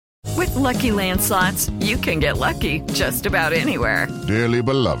With Lucky Land Slots, you can get lucky just about anywhere. Dearly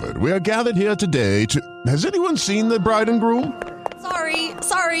beloved, we are gathered here today to... Has anyone seen the bride and groom?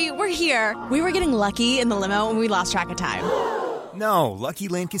 Sorry, we're here. We were getting lucky in the limo and we lost track of time. No, Lucky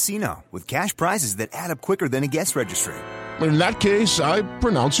Land Casino, with cash prizes that add up quicker than a guest registry. In that case, I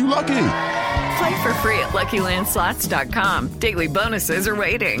pronounce you lucky. Play for free at LuckyLandSlots.com. Daily bonuses are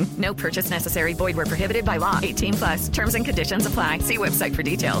waiting. No purchase necessary. Void where prohibited by law. 18+. Terms and conditions apply. See website for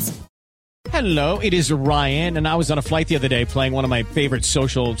details. Hello, it is Ryan, and I was on a flight the other day playing one of my favorite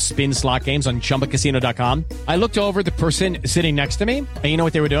social spin slot games on ChumbaCasino.com. I looked over at the person sitting next to me, and you know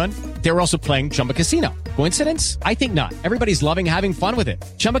what they were doing? They were also playing Chumba Casino. Coincidence? I think not. Everybody's loving having fun with it.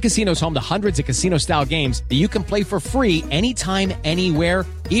 Chumba Casino is home to hundreds of casino-style games that you can play for free anytime, anywhere,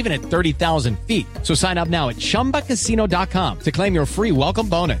 even at 30,000 feet. So sign up now at ChumbaCasino.com to claim your free welcome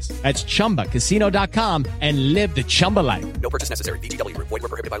bonus. That's ChumbaCasino.com and live the Chumba life. No purchase necessary. VGW. Void where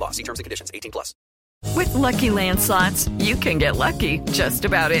prohibited by law. See terms and conditions. 18+. With Lucky Land Slots, you can get lucky just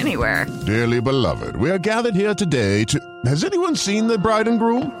about anywhere. Dearly beloved, we are gathered here today to... Has anyone seen the bride and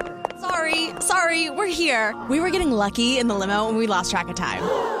groom? Sorry, we're here. We were getting lucky in the limo and we lost track of time.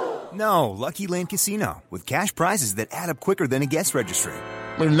 No, Lucky Land Casino, with cash prizes that add up quicker than a guest registry.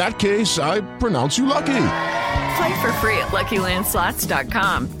 In that case, I pronounce you lucky. Play for free at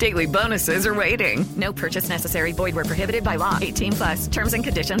LuckyLandSlots.com. Daily bonuses are waiting. No purchase necessary. Void where prohibited by law. 18+. Terms and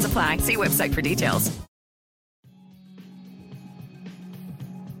conditions apply. See website for details.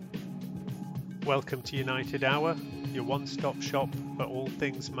 Welcome to United Hour, your one-stop shop for all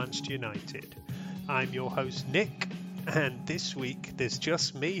things Manchester United. I'm your host Nick, and this week there's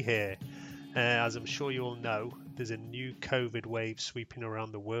just me here. As I'm sure you all know, there's a new COVID wave sweeping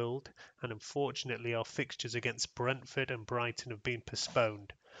around the world, and unfortunately our fixtures against Brentford and Brighton have been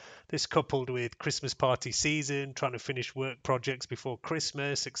postponed. This, coupled with Christmas party season, trying to finish work projects before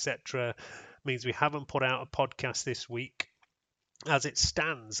Christmas, etc., means we haven't put out a podcast this week. As it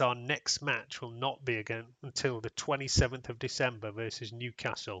stands, our next match will not be again until the 27th of December versus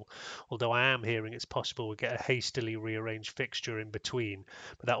Newcastle, although I am hearing it's possible we'll get a hastily rearranged fixture in between,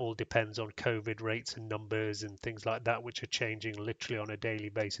 but that all depends on COVID rates and numbers and things like that, which are changing literally on a daily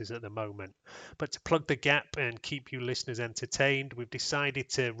basis at the moment. But to plug the gap and keep you listeners entertained, we've decided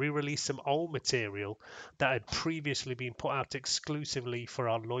to re-release some old material that had previously been put out exclusively for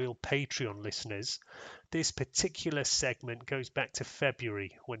our loyal Patreon listeners. This particular segment goes back to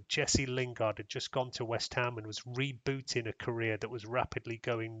February, when Jesse Lingard had just gone to West Ham and was rebooting a career that was rapidly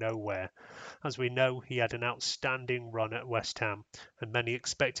going nowhere. As we know, he had an outstanding run at West Ham, and many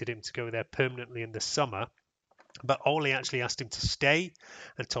expected him to go there permanently in the summer. But Ole actually asked him to stay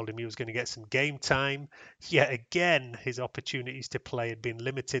and told him he was going to get some game time. Yet again, his opportunities to play had been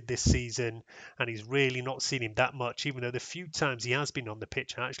limited this season, and he's really not seen him that much, even though the few times he has been on the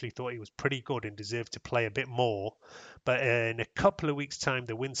pitch, I actually thought he was pretty good and deserved to play a bit more. But in a couple of weeks' time,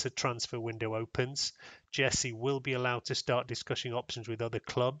 the winter transfer window opens. Jesse will be allowed to start discussing options with other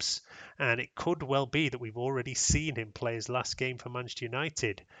clubs, and it could well be that we've already seen him play his last game for Manchester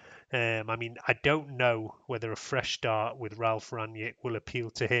United. I don't know whether a fresh start with Ralph Rangnick will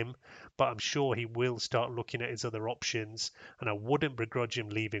appeal to him, but I'm sure he will start looking at his other options, and I wouldn't begrudge him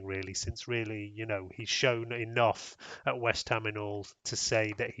leaving really, since really, he's shown enough at West Ham and all to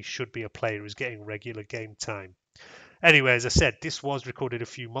say that he should be a player who's getting regular game time. Anyway, as I said, this was recorded a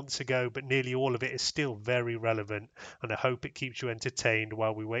few months ago, but nearly all of it is still very relevant, and I hope it keeps you entertained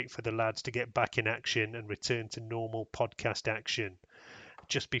while we wait for the lads to get back in action and return to normal podcast action.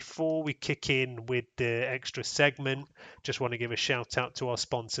 Just before we kick in with the extra segment, just want to give a shout out to our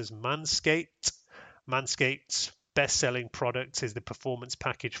sponsors Manscaped. Manscaped's best-selling product is the Performance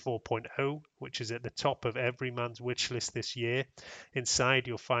Package 4.0, which is at the top of every man's wish list this year. Inside,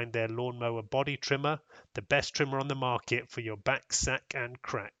 you'll find their lawnmower body trimmer, the best trimmer on the market for your back, sack and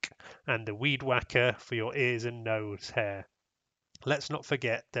crack, and the weed whacker for your ears and nose hair. Let's not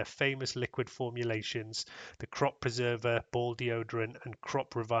forget their famous liquid formulations, the Crop Preserver Ball Deodorant and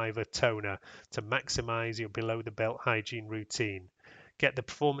Crop Reviver Toner, to maximize your below-the-belt hygiene routine. Get the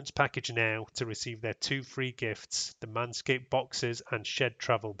Performance Package now to receive their 2 free gifts, the Manscaped Boxers and Shed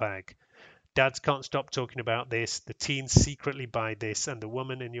Travel Bag. Dads can't stop talking about this, the teens secretly buy this, and the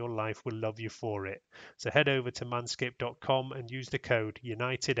woman in your life will love you for it. So head over to manscaped.com and use the code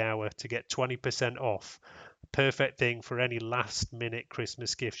UNITEDHOUR to get 20% off. Perfect thing for any last-minute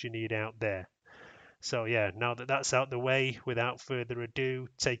Christmas gifts you need out there. So yeah, now that that's out the way, without further ado,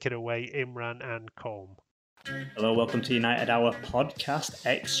 take it away, Imran and Colm. Hello, welcome to United Hour podcast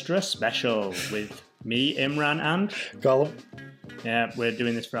extra special with me, Imran, and Gollum. Yeah, we're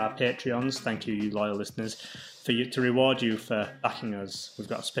doing this for our Patreons. Thank you, you loyal listeners. For you to reward you for backing us, we've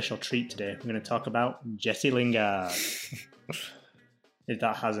got a special treat today. We're going to talk about Jesse Lingard. If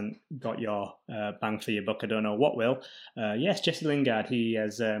that hasn't got your bang for your buck, I don't know what will. Yes, Jesse Lingard, he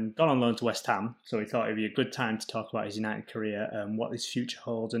has gone on loan to West Ham, so we thought it would be a good time to talk about his United career, what his future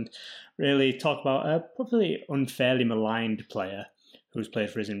holds, and really talk about a probably unfairly maligned player who's played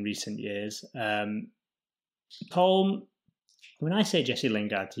for us in recent years. Paul, when I say Jesse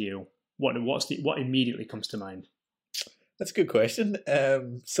Lingard to you, what immediately comes to mind? That's a good question.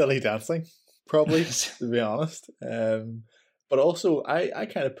 Silly dancing, probably, to be honest. But also, I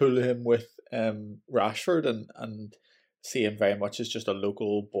kind of pull him with Rashford and see him very much as just a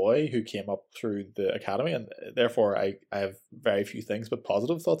local boy who came up through the academy, and therefore I have very few things but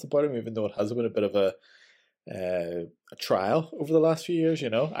positive thoughts about him, even though it has been a bit of a trial over the last few years. You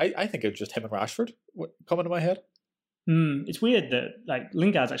know, I think it's just him and Rashford coming to my head. It's weird that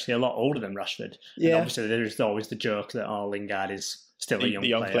Lingard's actually a lot older than Rashford. Yeah. And obviously there's always the joke that Lingard is still a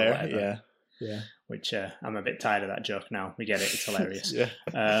young player. Yeah. Which I'm a bit tired of that joke now. We get it; it's hilarious. Yeah.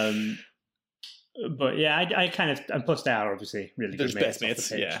 But yeah, I kind of, and plus they are obviously really good mates. Best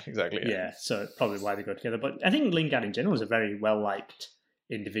mates. Yeah, exactly. Yeah, so probably why they go together. But I think Lingard in general is a very well liked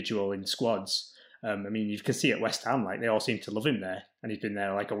individual in squads. I mean, you can see at West Ham, they all seem to love him there, and he's been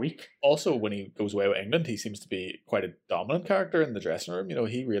there a week. Also, when he goes away with England, he seems to be quite a dominant character in the dressing room. You know,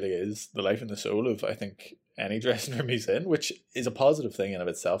 he really is the life and the soul of, I think, any dressing room he's in, which is a positive thing in of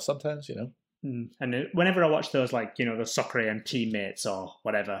itself sometimes, you know. And whenever I watch those, those soccer and teammates or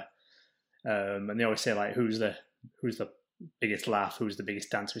whatever, and they always say, who's the biggest laugh, who's the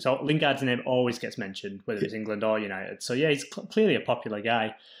biggest dancer. So Lingard's name always gets mentioned, whether it's England or United. So yeah, he's clearly a popular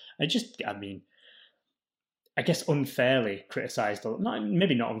guy. I guess unfairly criticised,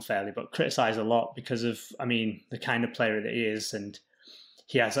 maybe not unfairly, but criticised a lot because of, the kind of player that he is, and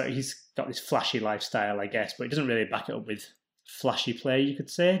he's got this flashy lifestyle, I guess, but he doesn't really back it up with flashy play, you could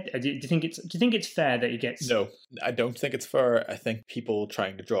say. Do you think it's fair that he gets? No, I don't think it's fair. I think people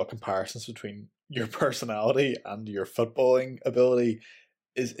trying to draw comparisons between your personality and your footballing ability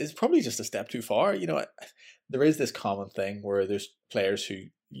is probably just a step too far. You know, there is this common thing where there's players who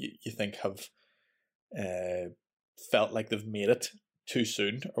you think have felt like they've made it too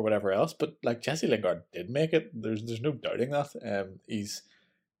soon or whatever else, but Jesse Lingard did make it. There's no doubting that. He's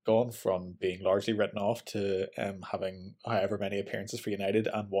gone from being largely written off to having however many appearances for United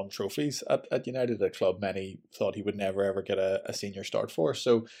and won trophies at United, a club many thought he would never ever get a senior start for.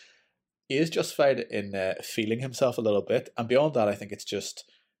 So he is justified in feeling himself a little bit, and beyond that I think it's just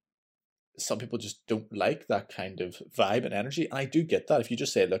some people just don't like that kind of vibe and energy, and I do get that. If you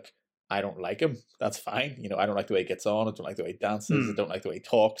just say, look, I don't like him, that's fine. You know, I don't like the way he gets on, I don't like the way he dances, I don't like the way he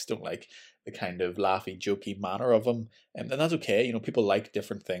talks, don't like the kind of laughy, jokey manner of him. And that's okay. You know, people like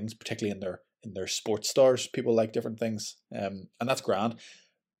different things, particularly in their sports stars. People like different things. And that's grand.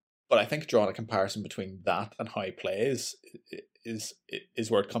 But I think drawing a comparison between that and how he plays is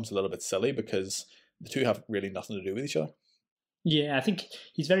where it comes a little bit silly, because the two have really nothing to do with each other. Yeah, I think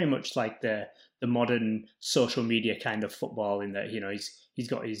he's very much like the modern social media kind of football, in that, you know, he's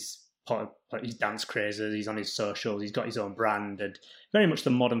got his dance crazes, he's on his socials, he's got his own brand, and very much the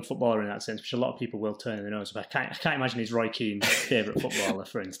modern footballer in that sense, which a lot of people will turn their nose. But I can't imagine he's Roy Keane's favourite footballer,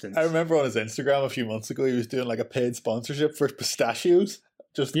 for instance. I remember on his Instagram a few months ago, he was doing a paid sponsorship for pistachios.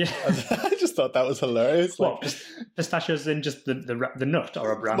 I just thought that was hilarious. What, pistachios in just the nut,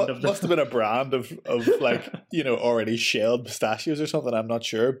 or a brand of them? Must have been a brand of already shelled pistachios or something, I'm not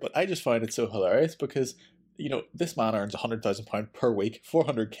sure. But I just find it so hilarious because, you know, this man earns £100,000 per week,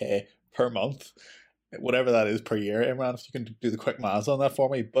 400k per month, whatever that is per year. Imran, if you can do the quick maths on that for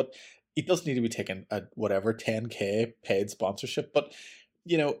me. But he doesn't need to be taking a 10k paid sponsorship. But,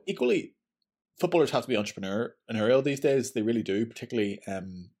 you know, equally, footballers have to be entrepreneurial these days. They really do, particularly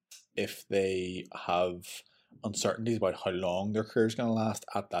if they have uncertainties about how long their career is going to last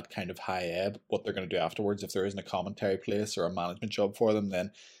at that kind of high ebb, what they're going to do afterwards. If there isn't a commentary place or a management job for them,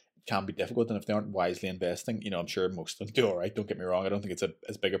 then can be difficult. And if they aren't wisely investing, you know, I'm sure most of them do all right, don't get me wrong. I don't think it's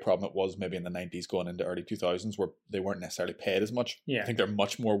as big a problem it was maybe in the 90s going into early 2000s, where they weren't necessarily paid as much. I think they're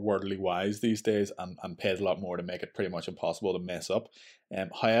much more worldly wise these days and paid a lot more to make it pretty much impossible to mess up.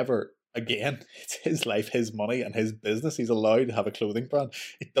 However, again, it's his life, his money and his business. He's allowed to have a clothing brand.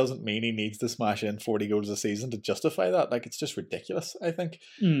 It doesn't mean he needs to smash in 40 goals a season to justify that. It's just ridiculous, I think.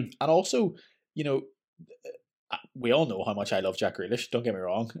 And also, you know, we all know how much I love Jack Grealish, don't get me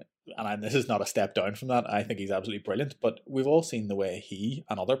wrong, and this is not a step down from that. I think he's absolutely brilliant, but we've all seen the way he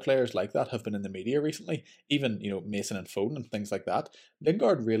and other players like that have been in the media recently, even, Mason and Foden and things like that.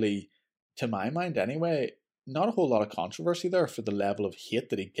 Lingard really, to my mind anyway, not a whole lot of controversy there for the level of hate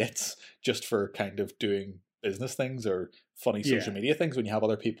that he gets just for kind of doing business things or funny social media things when you have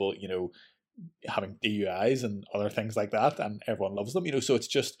other people, having DUIs and other things like that, and everyone loves them, so it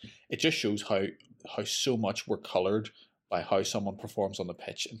just shows how so much we're coloured by how someone performs on the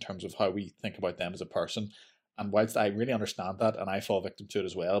pitch in terms of how we think about them as a person. And whilst I really understand that, and I fall victim to it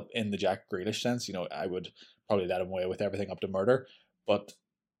as well, in the Jack Grealish sense, I would probably let him away with everything up to murder, but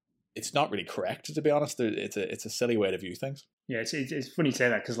it's not really correct, to be honest. It's a silly way to view things. Yeah, it's funny you say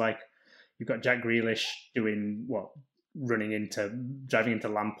that, because you've got Jack Grealish doing driving into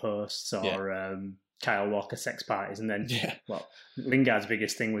lampposts, or Kyle Walker sex parties, and then Lingard's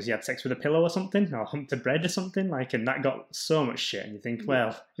biggest thing was he had sex with a pillow or something, or humped a bread or something, and that got so much shit, and you think,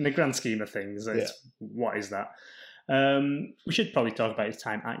 well, in the grand scheme of things, what is that? We should probably talk about his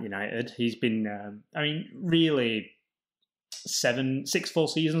time at United. He's been, really 6 full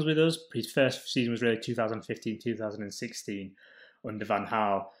seasons with us. His first season was really 2015-2016 under Van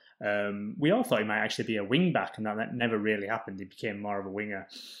Gaal. We all thought he might actually be a wing back, and that never really happened. He became more of a winger.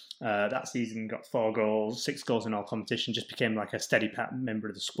 That season got 4 goals, 6 goals in all competition, just became like a steady member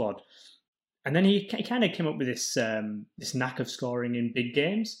of the squad. And then he kind of came up with this knack of scoring in big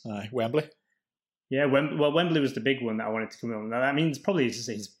games. Wembley. Yeah, Wembley was the big one that I wanted to come on. That means probably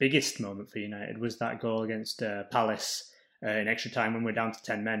his biggest moment for United was that goal against Palace in extra time when we're down to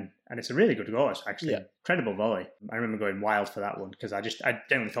 10 men. And it's a really good goal, actually. Incredible volley. I remember going wild for that one, because I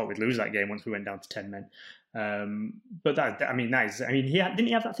genuinely thought we'd lose that game once we went down to 10 men. But didn't he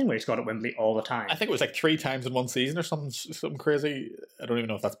have that thing where he scored at Wembley all the time? I think it was 3 times in one season or something crazy. I don't even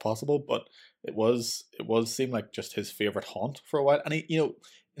know if that's possible, but it seemed like just his favourite haunt for a while. And he,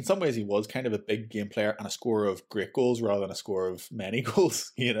 in some ways he was kind of a big game player and a scorer of great goals rather than a scorer of many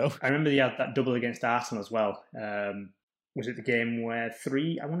goals, I remember he had that double against Arsenal as well. Was it the game where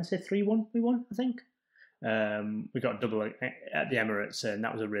 3-1 we won, I think? We got a double at the Emirates, and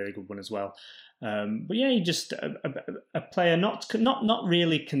that was a really good one as well. But yeah, he just a player not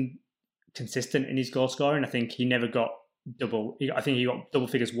really consistent in his goal scoring. I think he never got double. I think he got double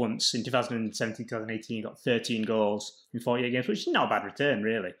figures once in 2017, 2018. He got 13 goals in 48 games, which is not a bad return,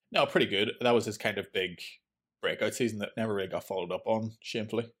 really. No, pretty good. That was his kind of big breakout season that never really got followed up on,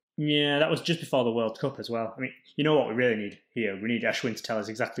 shamefully. Yeah, that was just before the World Cup as well. I mean, you know what we really need here? We need Ashwin to tell us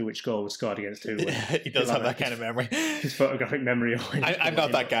exactly which goal was scored against who. He does have that kind of memory. His photographic memory. I'm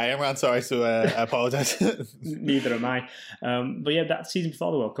not that guy, Imran, sorry, so I apologise. Neither am I. But yeah, that season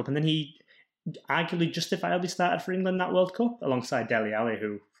before the World Cup. And then he arguably justifiably started for England that World Cup alongside Dele Alli,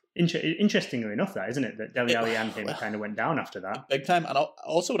 who... Interestingly enough, that isn't it? That Dele Alli and him kind of went down after that. Big time. And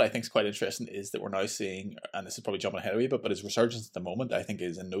also what I think is quite interesting is that we're now seeing, and this is probably jumping ahead a wee bit, but his resurgence at the moment, I think,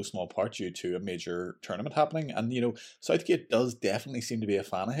 is in no small part due to a major tournament happening. And, Southgate does definitely seem to be a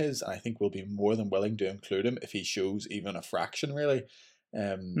fan of his, and I think we'll be more than willing to include him if he shows even a fraction, really,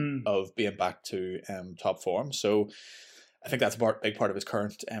 of being back to top form. So I think that's a big part of his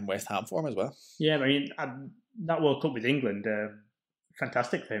current West Ham form as well. Yeah, I mean, that World Cup with England...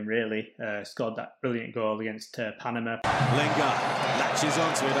 fantastic for him, really. Scored that brilliant goal against Panama. Lingard latches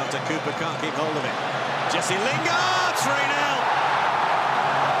onto it after Cooper can't keep hold of it. Jesse Lingard, 3-0.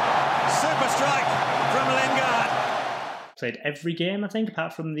 Super strike from Lingard. Played every game, I think,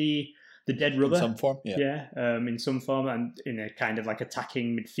 apart from the dead rubber. In some form, yeah. Yeah, in some form, and in a kind of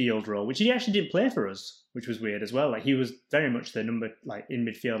attacking midfield role, which he actually didn't play for us, which was weird as well. He was very much the number, in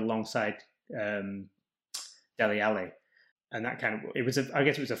midfield alongside Dele Alli. And that I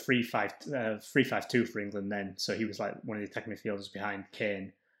guess it was a 3-5-2 for England then. So he was one of the attacking midfielders behind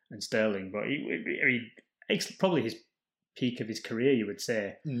Kane and Sterling. But it's probably his peak of his career, you would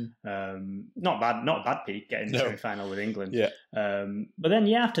say. Not a bad peak, getting the semi-final with England. Yeah. But then,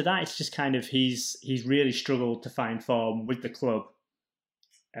 after that, it's just kind of he's really struggled to find form with the club,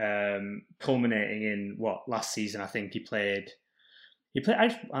 culminating in last season. I think he played.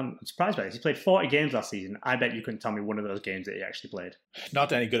 I'm surprised by this. He played 40 games last season. I bet you couldn't tell me one of those games that he actually played. Not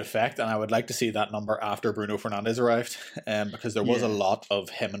to any good effect, and I would like to see that number after Bruno Fernandes arrived, because there was a lot of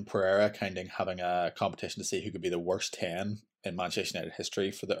him and Pereira kind of having a competition to see who could be the worst 10 in Manchester United history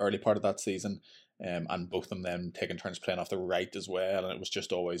for the early part of that season, and both of them taking turns playing off the right as well, and it was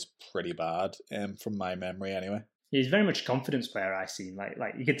just always pretty bad, from my memory anyway. He's very much a confidence player, I see.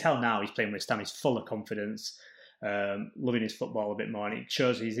 Like you can tell now he's playing with Stam, he's full of confidence. Loving his football a bit more, and it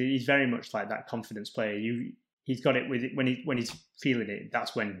shows he's very much like that confidence player. He's got it with it when he's feeling it.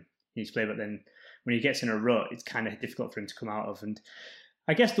 That's when he's playing. But then when he gets in a rut, it's kind of difficult for him to come out of. And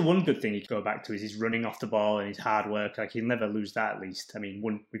I guess the one good thing you go back to is his running off the ball and his hard work. Like, he'll never lose that, at least. I mean,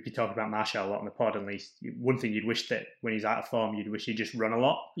 we'd be talking about Martial a lot on the pod, at least. One thing you'd wish that when he's out of form, you'd wish he'd just run a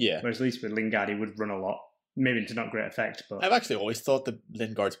lot. Yeah. Whereas at least with Lingard, he would run a lot. Maybe to not great effect, but I've actually always thought that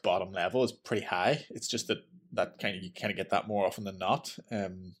Lingard's bottom level is pretty high. It's just that you kind of get that more often than not.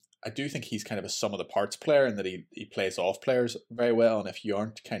 I do think he's kind of a sum of the parts player, and that he plays off players very well. And if you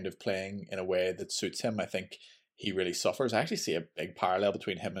aren't kind of playing in a way that suits him, I think he really suffers. I actually see a big parallel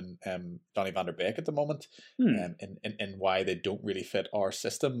between him and Donny van der Beek at the moment, in why they don't really fit our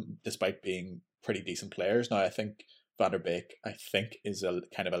system, despite being pretty decent players. Now, I think van der Beek, is a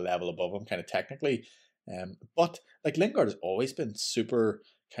kind of a level above him, kind of technically. But like, Lingard has always been super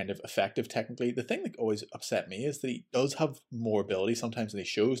kind of effective technically. The thing that always upset me is that he does have more ability sometimes than he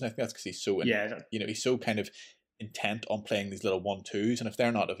shows, and I think that's because he's so he's so kind of intent on playing these little 1-2s, and if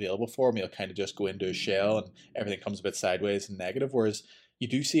they're not available for him, he'll kind of just go into his shell and everything comes a bit sideways and negative. Whereas you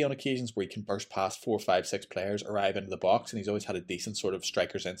do see on occasions where he can burst past 4, 5, 6 players, arrive into the box, and he's always had a decent sort of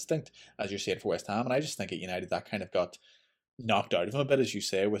striker's instinct, as you're saying for West Ham. And I just think at United that kind of got knocked out of him a bit, as you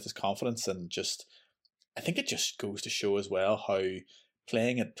say, with his confidence. And just, I think it just goes to show as well how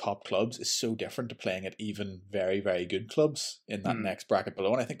playing at top clubs is so different to playing at even very, very good clubs in that next bracket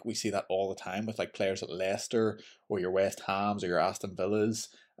below. And I think we see that all the time with like players at Leicester or your West Hams or your Aston Villas.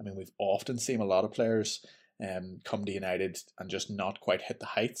 I mean, we've often seen a lot of players come to United and just not quite hit the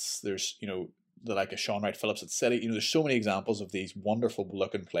heights. There's, the like a Sean Wright-Phillips at City. There's so many examples of these wonderful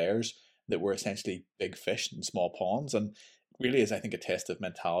looking players that were essentially big fish in small ponds. And it really is, I think, a test of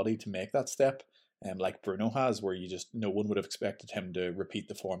mentality to make that step. Like Bruno has, where no one would have expected him to repeat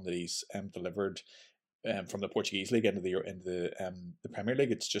the form that he's delivered from the Portuguese league into the Premier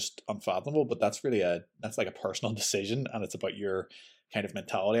League. It's just unfathomable. But that's really that's like a personal decision, and it's about your kind of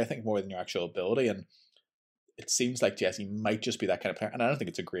mentality, I think, more than your actual ability. And it seems like Jesse might just be that kind of player, and I don't think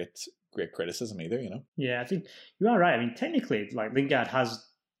it's a great criticism either. Yeah, I think you are right. I mean, technically, like, Lingard has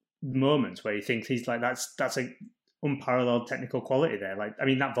moments where he thinks he's like that's a unparalleled technical quality there. Like, I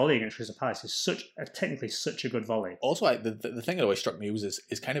mean, that volley against Crystal Palace is technically such a good volley. Also, the thing that always struck me was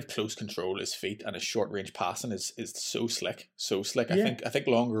his kind of close control, his feet, and his short range passing is so slick. Yeah. I think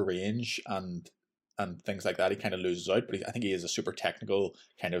longer range and things like that, he kind of loses out. But I think he is a super technical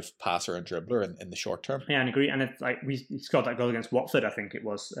kind of passer and dribbler in the short term. Yeah, I agree. And it's like he scored that goal against Watford, I think it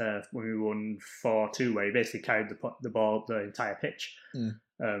was, when we won 4-2, where he basically carried the ball the entire pitch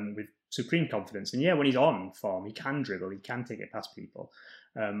with supreme confidence. And yeah, when he's on form, he can dribble, he can take it past people.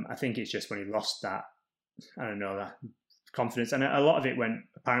 I think it's just when he lost that confidence, and a lot of it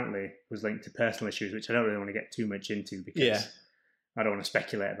apparently was linked to personal issues, which I don't really want to get too much into, because I don't want to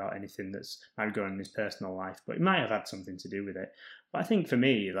speculate about anything that's might go on in his personal life, but it might have had something to do with it. But I think for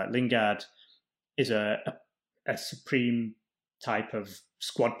me, like, Lingard is a supreme type of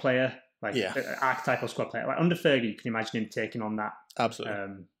squad player. Like, an archetypal squad player. Like, under Fergie, you can imagine him taking on that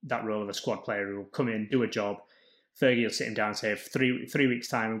that role of a squad player who will come in, do a job. Fergie will sit him down and say, 3 weeks'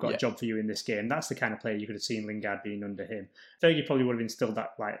 time, I've got a job for you in this game. That's the kind of player you could have seen Lingard being under him. Fergie probably would have instilled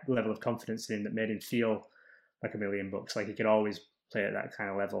that level of confidence in him that made him feel like $1,000,000. Like, he could always play at that kind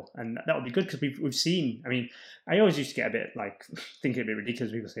of level, and that would be good, because we've seen. I mean, I always used to get a bit thinking a bit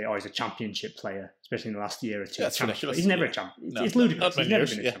ridiculous. People say, "Oh, he's a championship player," especially in the last year or two. That's ridiculous. He's never a champion. It's ludicrous. He's never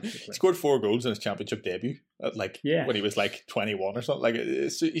been a championship player. He scored 4 goals in his championship debut, when he was 21 or something.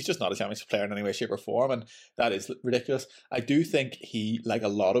 He's just not a championship player in any way, shape, or form, and that is ridiculous. I do think he, like a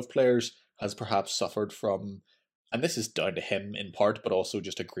lot of players, has perhaps suffered from, and this is down to him in part, but also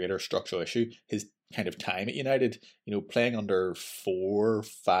just a greater structural issue, his kind of time at United, playing under 4 or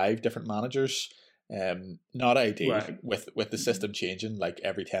 5 different managers, not ideal, right, with the system changing like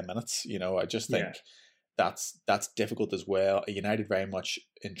every 10 minutes. I just think that's difficult as well. United very much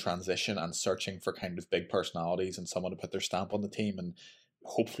in transition and searching for kind of big personalities and someone to put their stamp on the team, and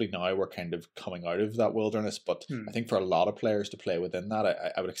hopefully now we're kind of coming out of that wilderness. But I think for a lot of players to play within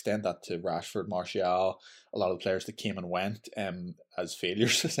that, I would extend that to Rashford, Martial, a lot of the players that came and went as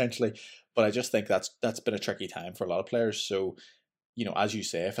failures essentially. But I just think that's been a tricky time for a lot of players. So, as you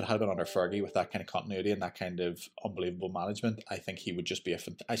say, if it had been under Fergie with that kind of continuity and that kind of unbelievable management, I think he would just be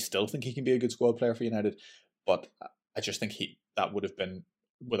I still think he can be a good squad player for United, but I just think that would have been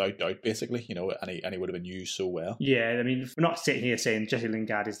without doubt, basically, and he would have been used so well. Yeah, I mean, we're not sitting here saying Jesse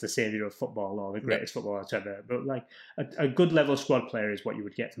Lingard is the saviour of football or the greatest footballer ever, but like a good level squad player is what you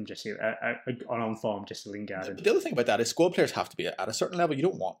would get from Jesse, on form Jesse Lingard. But the other thing about that is squad players have to be at a certain level. You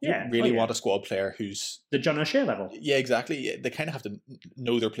don't want a squad player who's the John O'Shea level. Yeah, exactly. They kind of have to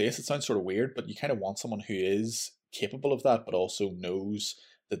know their place. It sounds sort of weird, but you kind of want someone who is capable of that, but also knows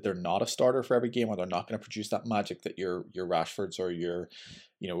that they're not a starter for every game, or they're not going to produce that magic that your Rashfords or your,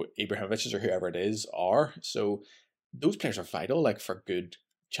 Ibrahimoviches or whoever it is are. So those players are vital, like for good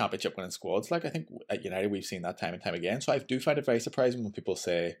championship winning squads. Like I think at United we've seen that time and time again. So I do find it very surprising when people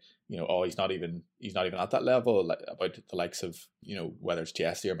say, oh, he's not even at that level, like about the likes of, whether it's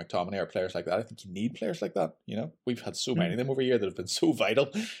Jesse or McTominay or players like that. I think you need players like that. We've had so many of them over here that have been so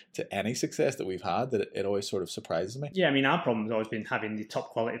vital to any success that we've had that it always sort of surprises me. Yeah, I mean, our problem has always been having the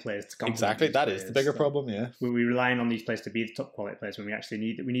top quality players to complement. Exactly, that is the bigger problem. Yeah, we're relying on these players to be the top quality players when we actually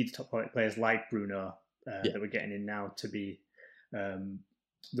need the top quality players like Bruno that we're getting in now to be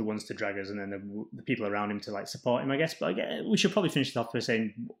the ones to drag us, and then the people around him to like support him, I guess. But we should probably finish it off by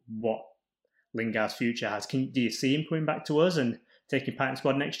saying what Lingard's future has. Do you see him coming back to us and taking part in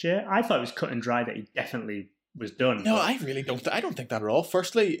squad next year? I thought it was cut and dry that he definitely was done. No, I really don't. I don't think that at all.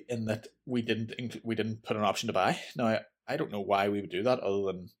 Firstly, in that we didn't put an option to buy. Now, I don't know why we would do that other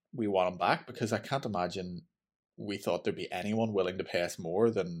than we want him back, because I can't imagine we thought there'd be anyone willing to pay us more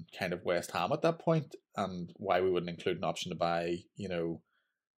than kind of West Ham at that point, and why we wouldn't include an option to buy,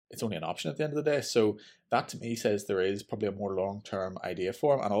 it's only an option at the end of the day. So that to me says there is probably a more long-term idea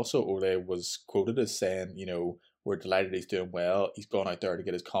for him. And also Ole was quoted as saying, we're delighted he's doing well. He's gone out there to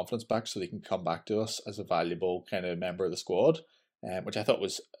get his confidence back so that he can come back to us as a valuable kind of member of the squad, which I thought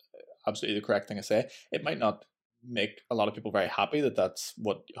was absolutely the correct thing to say. It might not make a lot of people very happy that that's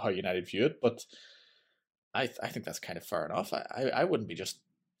how United view it, but I think that's kind of fair enough. I wouldn't be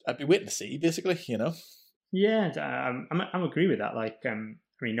I'd be waiting to see, basically, Yeah, I'm agree with that. Like,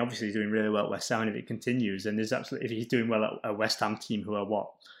 I mean, obviously he's doing really well at West Ham, and if it continues, then there's absolutely, if he's doing well at a West Ham team who are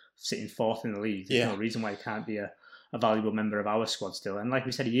sitting fourth in the league, there's no reason why he can't be a valuable member of our squad still. And like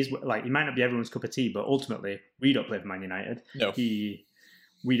we said, he might not be everyone's cup of tea, but ultimately we don't play for Man United. No,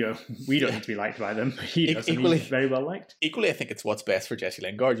 we don't need to be liked by them. But he does, equally, and he's very well liked. Equally, I think it's what's best for Jesse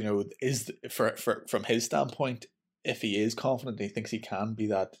Lingard. Is from his standpoint, if he is confident, he thinks he can be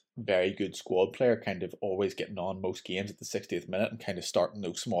that very good squad player, kind of always getting on most games at the 60th minute and kind of starting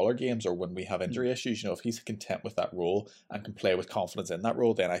those smaller games or when we have injury issues. If he's content with that role and can play with confidence in that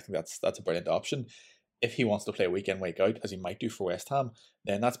role, then I think that's a brilliant option. If he wants to play week in, week out, as he might do for West Ham,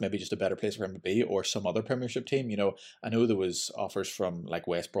 then that's maybe just a better place for him to be, or some other Premiership team. I know there was offers from like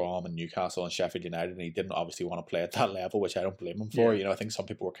West Brom and Newcastle and Sheffield United, and he didn't obviously want to play at that level, which I don't blame him for. I think some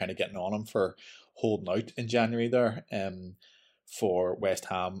people were kind of getting on him for holding out in January there. For West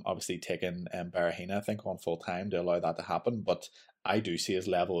Ham, obviously taking Berahino, I think, on full time to allow that to happen. But I do see his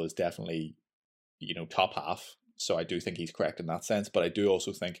level as definitely, top half. So I do think he's correct in that sense. But I do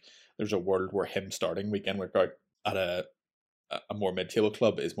also think there's a world where him starting week in, week out at a more mid-table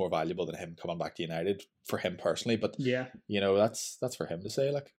club is more valuable than him coming back to United for him personally. But that's for him to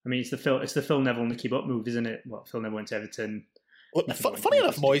say. Like, I mean, it's the Phil Neville and the keep up move, isn't it? Phil Neville went to Everton. Well, funny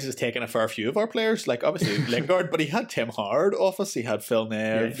enough, Moyes has taken a fair few of our players, like obviously Lingard, but he had Tim Howard off us, he had Phil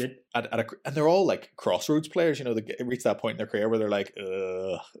Nev, and they're all like crossroads players. They reach that point in their career where they're like,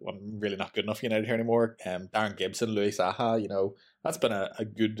 I'm really not good enough for United here anymore. Darren Gibson, Louis Saha, that's been a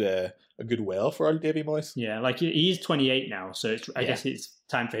good well for our Davy Moyes. Yeah, like he's 28 now, so I guess it's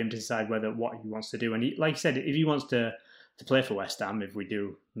time for him to decide what he wants to do. And like you said, if he wants to play for West Ham, if we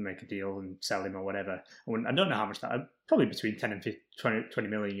do make a deal and sell him or whatever, I don't know how much that, probably between 10 and 20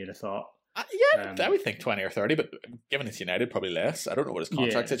 million, you'd have thought. I would think 20 or 30, but given it's United, probably less. I don't know what his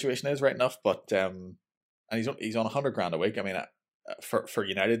contract situation is right enough, but and he's on 100 grand a week. I mean, for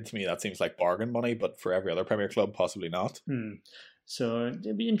United, to me, that seems like bargain money, but for every other Premier club, possibly not. So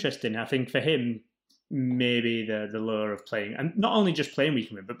it'd be interesting. I think for him, maybe the lure of playing, and not only just playing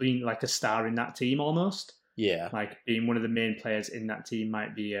week in, but being like a star in that team almost. Yeah, like being one of the main players in that team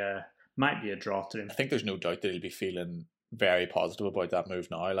might be a draw to him. I think there's no doubt that he'll be feeling very positive about that move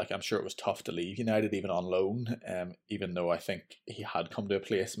now. Like, I'm sure it was tough to leave United even on loan, even though I think he had come to a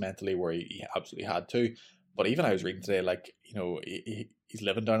place mentally where he absolutely had to. But even I was reading today, like, he's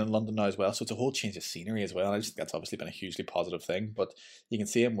living down in London now as well, so it's a whole change of scenery as well. And I just think that's obviously been a hugely positive thing. But you can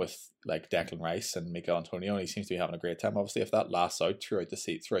see him with like Declan Rice and Mikel Antonio, and he seems to be having a great time. Obviously, if that lasts out throughout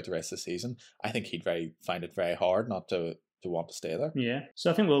the rest of the season, I think he'd find it very hard not to want to stay there. Yeah.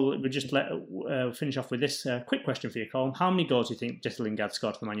 So I think we'll just finish off with this quick question for you, Colin. How many goals do you think Jesse Lingard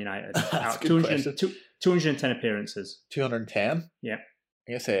scored for Man United? That's a good question. 210 appearances. 210? Yeah. I'm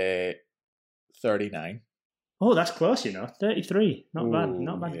going to say 39. Oh, that's close, 33. Not bad.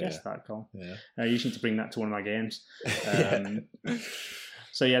 Not bad guess, that, Colin. Yeah. You just need to bring that to one of my games.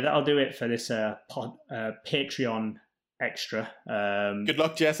 So yeah, that'll do it for this Patreon extra. Good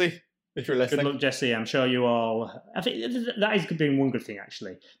luck, Jesse. if you're listening. Good luck, Jesse. I'm sure you all... I think that has been one good thing,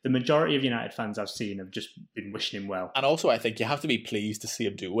 actually. The majority of United fans I've seen have just been wishing him well. And also, I think you have to be pleased to see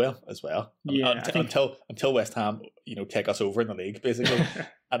him do well as well. Yeah, Until West Ham, take us over in the league, basically.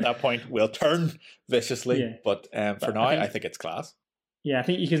 At that point, we'll turn viciously. Yeah. But for now, I think it's class. Yeah, I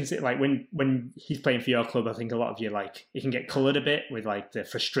think you can see, like, when he's playing for your club, I think a lot of you, like, you can get coloured a bit with, like, the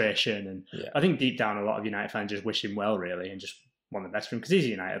frustration. And I think deep down, a lot of United fans just wish him well, really, and just want the best for him, because he's a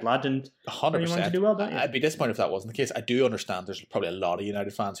United lad, and 100%. You want to do well, don't you? I'd be disappointed if that wasn't the case. I do understand there's probably a lot of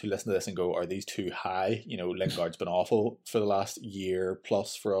United fans who listen to this and go, are these too high? Lingard's been awful for the last year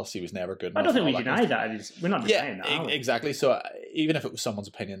plus for us. He was never good enough. I don't think we deny that. We're not denying that. Exactly. So even if it was someone's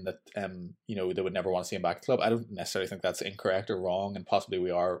opinion that, they would never want to see him back at the club, I don't necessarily think that's incorrect or wrong, and possibly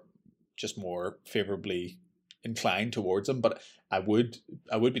we are just more favourably inclined towards him. But I would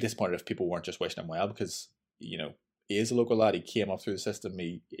be disappointed if people weren't just wishing him well, because, he is a local lad. He came up through the system.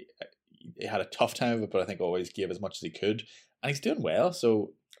 He had a tough time of it, but I think always gave as much as he could. And he's doing well,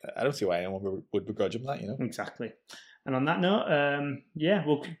 so I don't see why anyone would begrudge him that, Exactly. And on that note,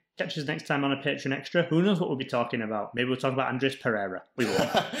 we'll catch us next time on a Patreon Extra. Who knows what we'll be talking about? Maybe we'll talk about Andres Pereira. We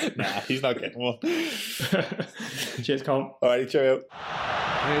won't. Nah, he's not getting one. Cheers, Colin. All righty, cheerio.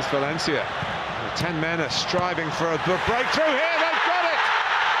 Here's Valencia. The 10 men are striving for a breakthrough here. They've got it!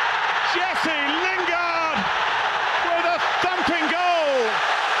 Jesse Lingard with a thumping goal.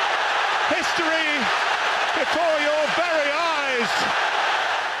 History before your very eyes.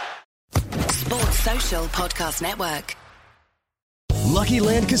 Sports Social Podcast Network. Lucky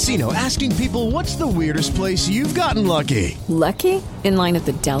Land Casino, asking people, what's the weirdest place you've gotten lucky? Lucky? In line at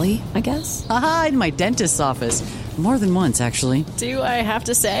the deli, I guess? Aha, in my dentist's office. More than once, actually. Do I have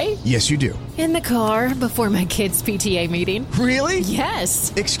to say? Yes, you do. In the car before my kids' PTA meeting. Really?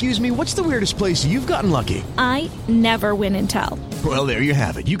 Yes. Excuse me, what's the weirdest place you've gotten lucky? I never win and tell. Well, there you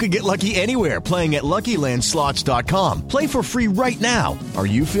have it. You can get lucky anywhere, playing at LuckyLandSlots.com. Play for free right now. Are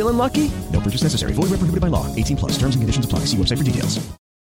you feeling lucky? No purchase necessary. Void where prohibited by law. 18+. Terms and conditions apply. See website for details.